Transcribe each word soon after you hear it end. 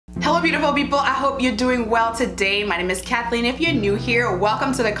Hello beautiful people, I hope you're doing well today. My name is Kathleen. If you're new here,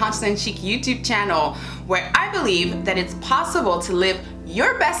 welcome to the Constant Chic YouTube channel, where I believe that it's possible to live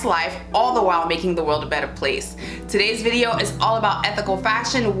your best life all the while making the world a better place. Today's video is all about ethical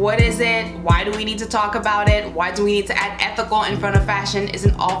fashion. What is it? Why do we need to talk about it? Why do we need to add ethical in front of fashion?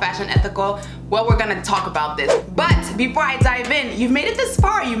 Isn't all fashion ethical? Well, we're gonna talk about this. But before I dive in, you've made it this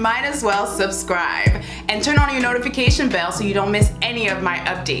far, you might as well subscribe and turn on your notification bell so you don't miss any of my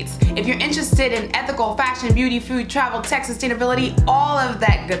updates. If you're interested in ethical fashion, beauty, food, travel, tech, sustainability, all of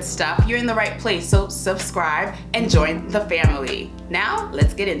that good stuff, you're in the right place. So subscribe and join the family. Now,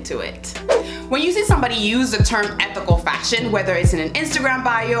 let's get into it. When you see somebody use the term ethical fashion, whether it's in an Instagram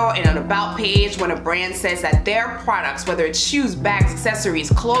bio, in an about page, when a brand says that their products, whether it's shoes, bags, accessories,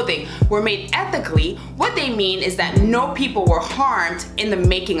 clothing, were made ethically, what they mean is that no people were harmed in the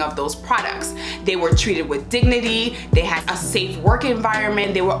making of those products. They were treated with dignity, they had a safe work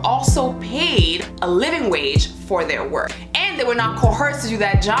environment, they were also paid a living wage for their work. And they were not coerced to do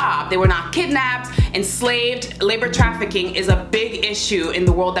that job. They were not kidnapped, enslaved. Labor trafficking is a big issue in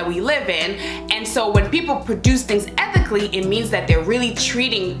the world that we live in. And so when people produce things ethically, it means that they're really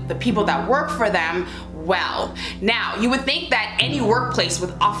treating the people that work for them well. Now, you would think that any workplace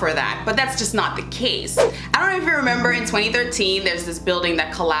would offer that, but that's just not the case. I don't know if you remember in 2013, there's this building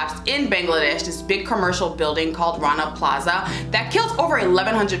that collapsed in Bangladesh, this big commercial building called Rana Plaza that killed over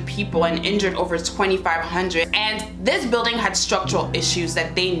 1,100 people and injured over 2,500. And this building had structural issues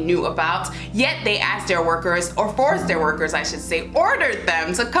that they knew about, yet they asked their workers, or forced their workers, I should say, ordered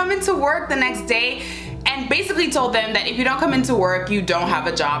them to come into work the next day and basically told them that if you don't come into work, you don't have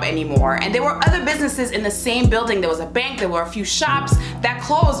a job anymore. And there were other businesses in the same building. There was a bank, there were a few shops that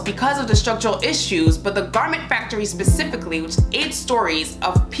closed because of the structural issues, but the garment factory specifically, which is 8 stories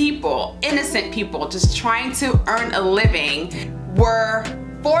of people, innocent people, just trying to earn a living, were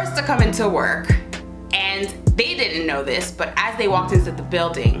forced to come into work. And they didn't know this, but as they walked into the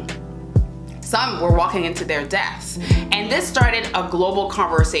building, some were walking into their deaths. And this started a global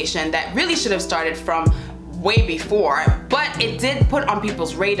conversation that really should have started from way before, but it did put on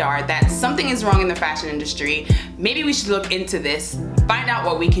people's radar that something is wrong in the fashion industry. Maybe we should look into this, find out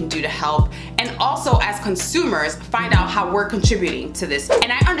what we can do to help, and also as consumers, find out how we're contributing to this.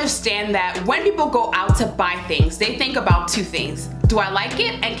 And I understand that when people go out to buy things, they think about 2 things. Do I like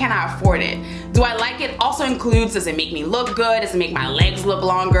it, and can I afford it? Do I like it also includes, does it make me look good? Does it make my legs look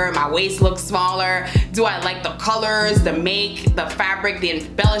longer, my waist look smaller? Do I like the colors, the make, the fabric, the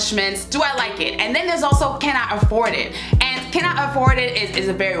embellishments? Do I like it? And then there's also, can I afford it? And can I afford it is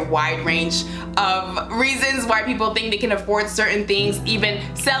a very wide range of reasons why people think they can afford certain things, even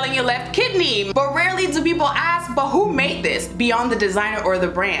selling your left kidney. But rarely do people ask, but who made this beyond the designer or the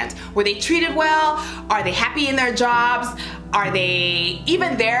brand? Were they treated well? Are they happy in their jobs? Are they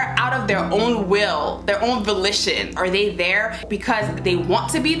even there out of their own will, their own volition? Are they there because they want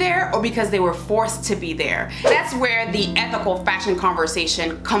to be there or because they were forced to be there? That's where the ethical fashion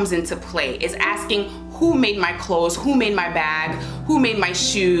conversation comes into play, is asking who made my clothes, who made my bag, who made my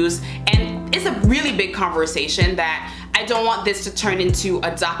shoes. And it's a really big conversation that I don't want this to turn into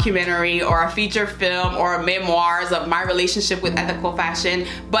a documentary or a feature film or memoirs of my relationship with ethical fashion,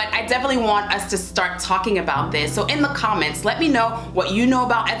 but I definitely want us to start talking about this. So in the comments, let me know what you know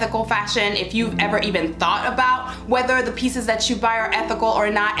about ethical fashion, if you've ever even thought about whether the pieces that you buy are ethical or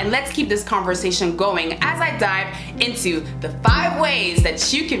not, and let's keep this conversation going as I dive into the 5 ways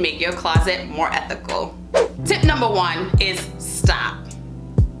that you can make your closet more ethical. Tip number 1 is stop.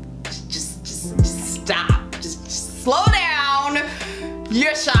 Just stop. Slow down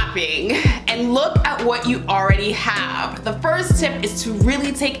your shopping and look at what you already have. The first tip is to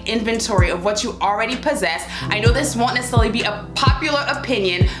really take inventory of what you already possess. I know this won't necessarily be a popular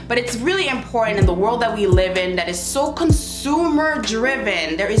opinion, but it's really important in the world that we live in that is so consumer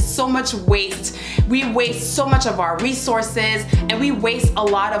driven. There is so much waste. We waste so much of our resources, and we waste a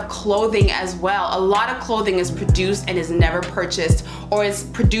lot of clothing as well. A lot of clothing is produced and is never purchased, or is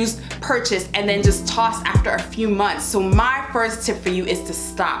produced, purchased, and then just tossed after a few months. So my first tip for you is to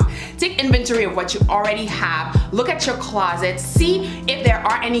stop. Take inventory of what you already have. Look at your closet. See if there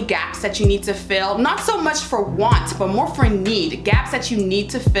are any gaps that you need to fill. Not so much for want, but more for need. Gaps that you need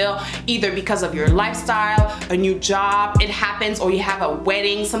to fill either because of your lifestyle, a new job, it happens, or you have a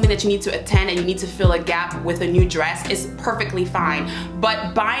wedding, something that you need to attend and you need to fill a gap with a new dress is perfectly fine.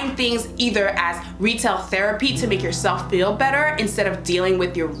 But buying things either as retail therapy to make yourself feel better instead of dealing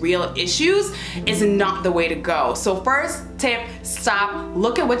with your real issues is not the way to go. So first tip, stop,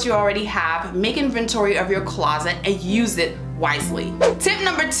 look at what you already have, make inventory of your closet and use it wisely. Tip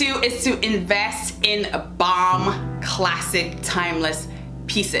number 2 is to invest in a bomb, classic, timeless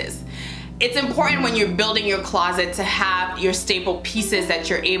pieces. It's important when you're building your closet to have your staple pieces that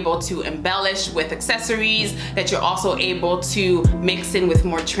you're able to embellish with accessories, that you're also able to mix in with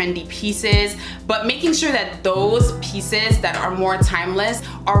more trendy pieces, but making sure that those pieces that are more timeless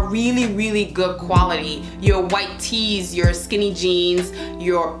are really, really good quality. Your white tees, your skinny jeans,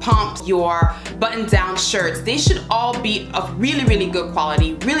 your pumps, your button-down shirts, they should all be of really, really good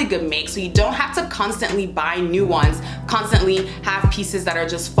quality, really good make, so you don't have to constantly buy new ones, constantly have pieces that are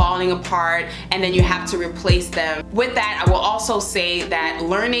just falling apart and then you have to replace them. With that, I will also say that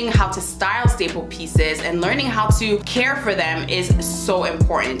learning how to style staple pieces and learning how to care for them is so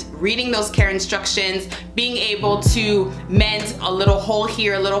important. Reading those care instructions, being able to mend a little hole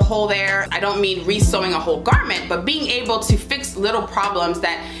here, a little hole there. I don't mean resewing a whole garment, but being able to fix little problems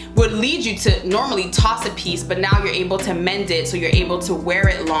that would lead you to normally toss a piece, but now you're able to mend it so you're able to wear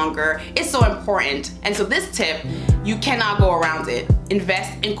it longer. It's so important. And so this tip, you cannot go around it.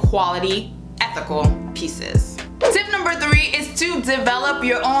 Invest in quality, ethical pieces. Tip number 3 is to develop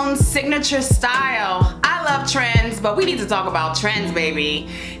your own signature style. I love trends, but we need to talk about trends, baby.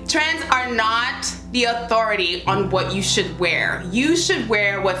 Trends are not the authority on what you should wear. You should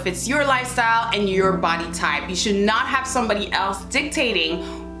wear what fits your lifestyle and your body type. You should not have somebody else dictating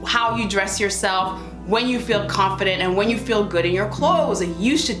how you dress yourself, when you feel confident and when you feel good in your clothes.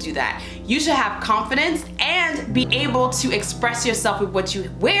 You should do that. You should have confidence and be able to express yourself with what you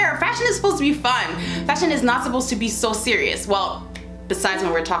wear. Fashion is supposed to be fun. Fashion is not supposed to be so serious. Well, besides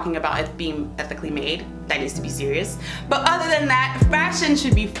when we're talking about it being ethically made, that needs to be serious. But other than that, fashion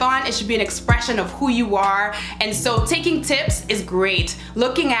should be fun. It should be an expression of who you are. And so taking tips is great.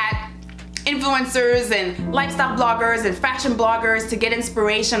 Looking at influencers and lifestyle bloggers and fashion bloggers to get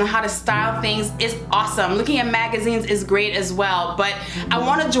inspiration on how to style things is awesome. Looking at magazines is great as well, but I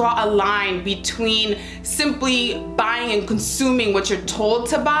want to draw a line between simply buying and consuming what you're told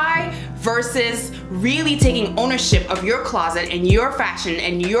to buy versus really taking ownership of your closet and your fashion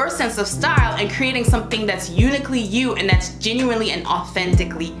and your sense of style and creating something that's uniquely you and that's genuinely and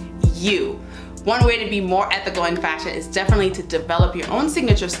authentically you. One way to be more ethical in fashion is definitely to develop your own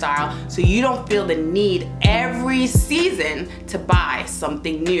signature style so you don't feel the need every season to buy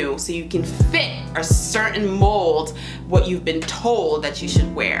something new so you can fit a certain mold what you've been told that you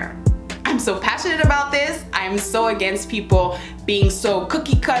should wear. I'm so passionate about this. I'm so against people being so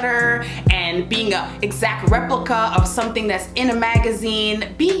cookie cutter and being an exact replica of something that's in a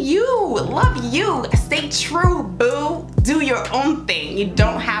magazine. Be you, love you, stay true, boo. Do your own thing. You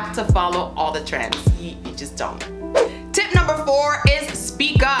don't have to follow all the trends. You just don't. Tip number 4 is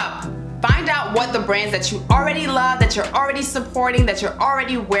speak up. Find out what the brands that you already love, that you're already supporting, that you're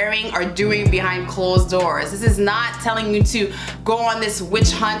already wearing are doing behind closed doors. This is not telling you to go on this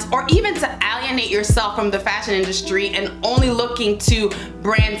witch hunt or even to alienate yourself from the fashion industry and only looking to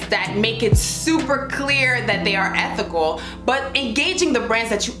brands that make it super clear that they are ethical, but engaging the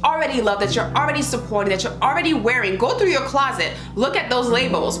brands that you already love, that you're already supporting, that you're already wearing. Go through your closet, look at those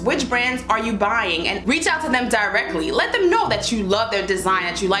labels. Which brands are you buying? And reach out to them directly. Let them know that you love their design,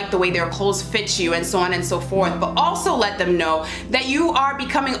 that you like the way their clothes fit you and so on and so forth, but also let them know that you are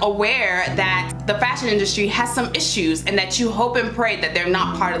becoming aware that the fashion industry has some issues and that you hope and pray that they're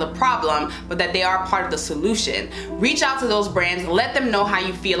not part of the problem, but that they are part of the solution. Reach out to those brands, let them know how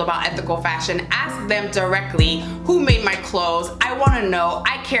you feel about ethical fashion, ask them directly, who made my clothes? I want to know,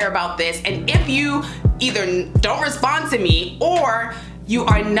 I care about this. And if you either don't respond to me or you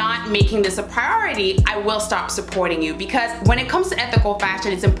are not making this a priority, I will stop supporting you. Because when it comes to ethical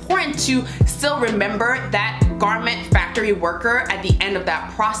fashion, it's important to still remember that garment factory worker at the end of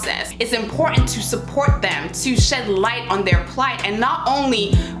that process. It's important to support them, to shed light on their plight, and not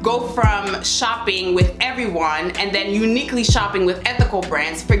only go from shopping with everyone and then uniquely shopping with ethical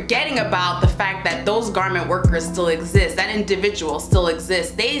brands, forgetting about the fact that those garment workers still exist, that individual still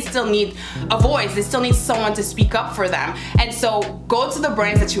exists. They still need a voice, they still need someone to speak up for them. And so go to the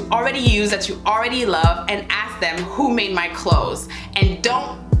brands that you already use, that you already love, and ask them, who made my clothes? And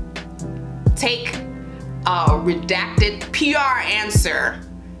don't take a redacted PR answer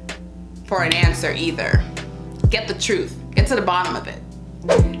for an answer either. Get the truth, get to the bottom of it.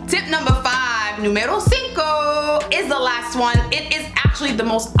 Tip number 5, numero 5, is the last one. It is actually the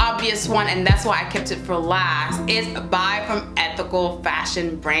most obvious one, and that's why I kept it for last, is buy from ethical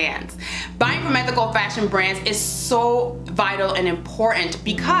fashion brands. Buying from ethical fashion brands is so vital and important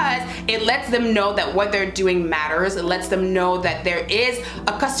because it lets them know that what they're doing matters. It lets them know that there is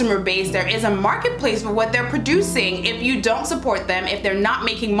a customer base, there is a marketplace for what they're producing. If you don't support them, if they're not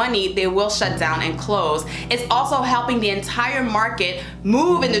making money, they will shut down and close. It's also helping the entire market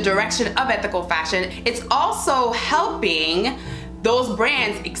move in the direction of ethical fashion. It's also helping those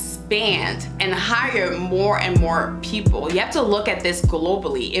brands expand and hire more and more people. You have to look at this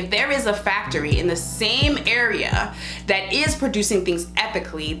globally. If there is a factory in the same area that is producing things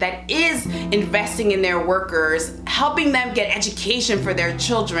ethically, that is investing in their workers, helping them get education for their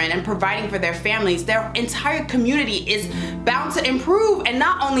children and providing for their families, their entire community is bound to improve. And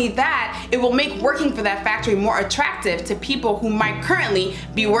not only that, it will make working for that factory more attractive to people who might currently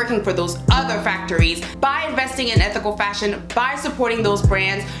be working for those other factories. By investing in ethical fashion, by supporting those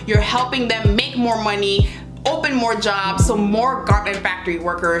brands, you're helping them make more money, open more jobs, so more garment factory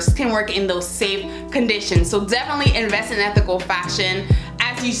workers can work in those safe conditions. So definitely invest in ethical fashion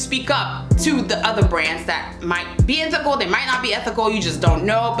as you speak up to the other brands that might be ethical, they might not be ethical, you just don't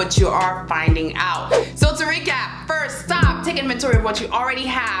know, but you are finding out. So to recap, first, stop, take inventory of what you already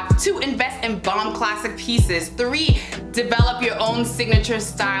have. 2, invest in bomb classic pieces. 3, develop your own signature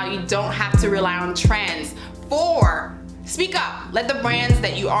style. You don't have to rely on trends. 4, speak up. Let the brands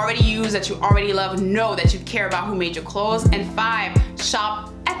that you already use, that you already love, know that you care about who made your clothes. And 5,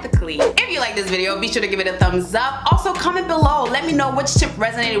 shop ethically. If you like this video, be sure to give it a thumbs up. Also, comment below. Let me know which tip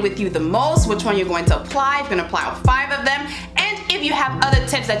resonated with you the most, which one you're going to apply. If you're going to apply all 5 of them. And if you have other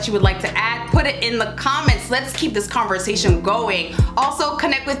tips that you would like to add, put it in the comments. Let's keep this conversation going. Also,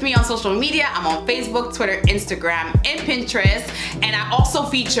 connect with me on social media. I'm on Facebook, Twitter, Instagram, and Pinterest. And I also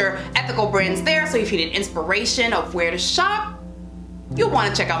feature ethical brands there. So if you need inspiration of where to shop, you'll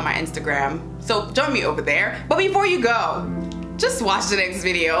want to check out my Instagram. So join me over there. But before you go, just watch the next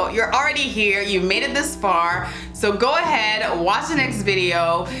video. You're already here, you made it this far. So go ahead, watch the next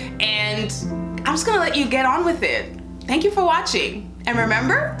video, and I'm just gonna let you get on with it. Thank you for watching. And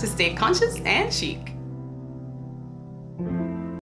remember to stay conscious and chic.